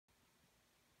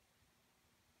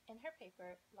In her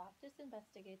paper, Loftus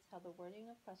investigates how the wording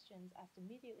of questions asked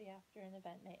immediately after an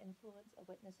event may influence a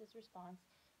witness's response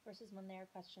versus when they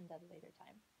are questioned at a later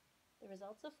time. The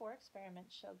results of 4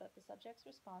 experiments showed that the subjects'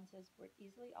 responses were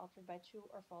easily altered by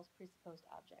true or false presupposed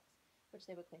objects, which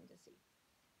they would claim to see.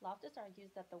 Loftus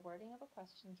argues that the wording of a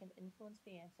question can influence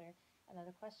the answer, and that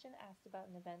a question asked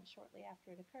about an event shortly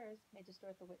after it occurs may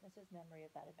distort the witness's memory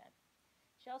of that event.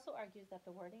 She also argues that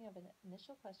the wording of an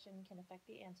initial question can affect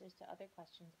the answers to other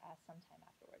questions asked sometime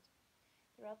afterwards.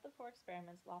 Throughout the 4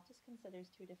 experiments, Loftus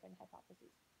considers 2 different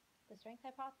hypotheses: the strength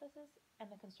hypothesis and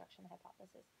the construction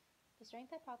hypothesis. The strength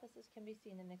hypothesis can be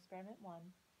seen in experiment 1,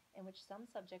 in which some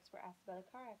subjects were asked about a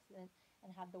car accident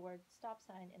and had the word stop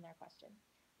sign in their question,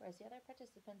 whereas the other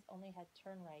participants only had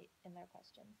turn right in their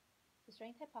questions. The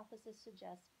strength hypothesis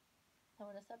suggests that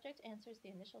when a subject answers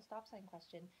the initial stop sign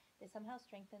question, they somehow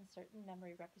strengthen certain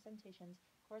memory representations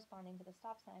corresponding to the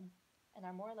stop sign and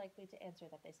are more likely to answer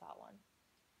that they saw one.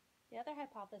 The other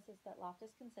hypothesis that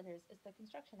Loftus considers is the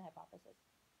construction hypothesis,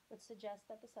 which suggests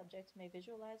that the subject may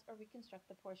visualize or reconstruct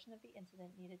the portion of the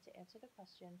incident needed to answer the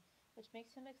question, which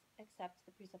makes him accept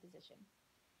the presupposition.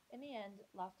 In the end,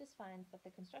 Loftus finds that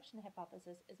the construction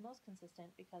hypothesis is most consistent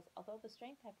because although the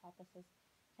strength hypothesis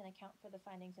can account for the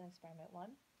findings in experiment 1,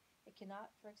 it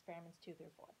cannot for experiments 2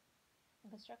 through 4. The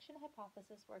construction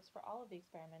hypothesis works for all of the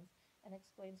experiments and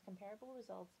explains comparable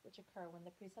results which occur when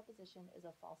the presupposition is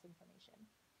of false information.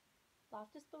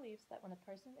 Loftus believes that when a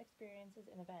person experiences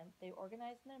an event, they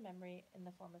organize in their memory in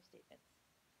the form of statements.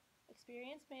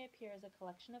 Experience may appear as a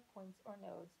collection of points or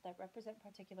nodes that represent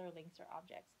particular links or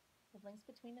objects, with links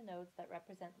between the nodes that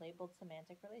represent labeled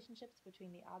semantic relationships between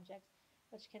the objects,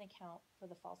 which can account for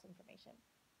the false information.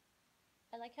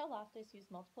 I like how Loftus used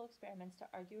multiple experiments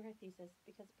to argue her thesis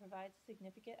because it provides a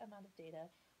significant amount of data,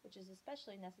 which is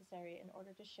especially necessary in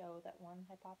order to show that one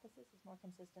hypothesis is more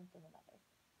consistent than another.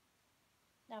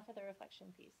 Now for the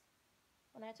reflection piece.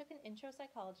 When I took an intro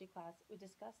psychology class, we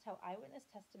discussed how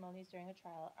eyewitness testimonies during a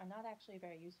trial are not actually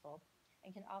very useful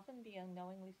and can often be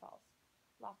unknowingly false.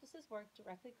 Loftus's work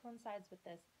directly coincides with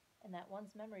this in that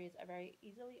one's memories are very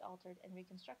easily altered and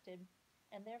reconstructed,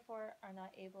 and therefore are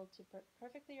not able to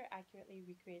perfectly or accurately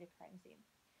recreate a crime scene.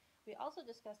 We also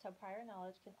discussed how prior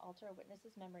knowledge can alter a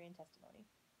witness's memory and testimony.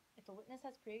 If a witness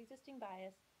has pre-existing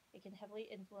bias, it can heavily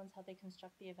influence how they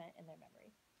construct the event in their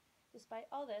memory.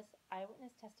 Despite all this,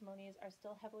 eyewitness testimonies are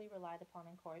still heavily relied upon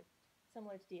in court,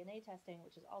 similar to DNA testing,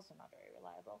 which is also not very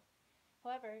reliable.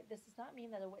 However, this does not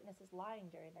mean that a witness is lying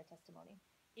during their testimony.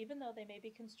 Even though they may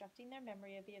be constructing their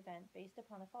memory of the event based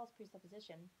upon a false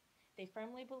presupposition, they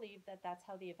firmly believe that that's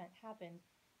how the event happened,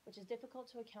 which is difficult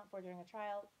to account for during a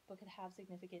trial, but could have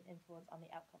significant influence on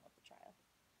the outcome of the trial.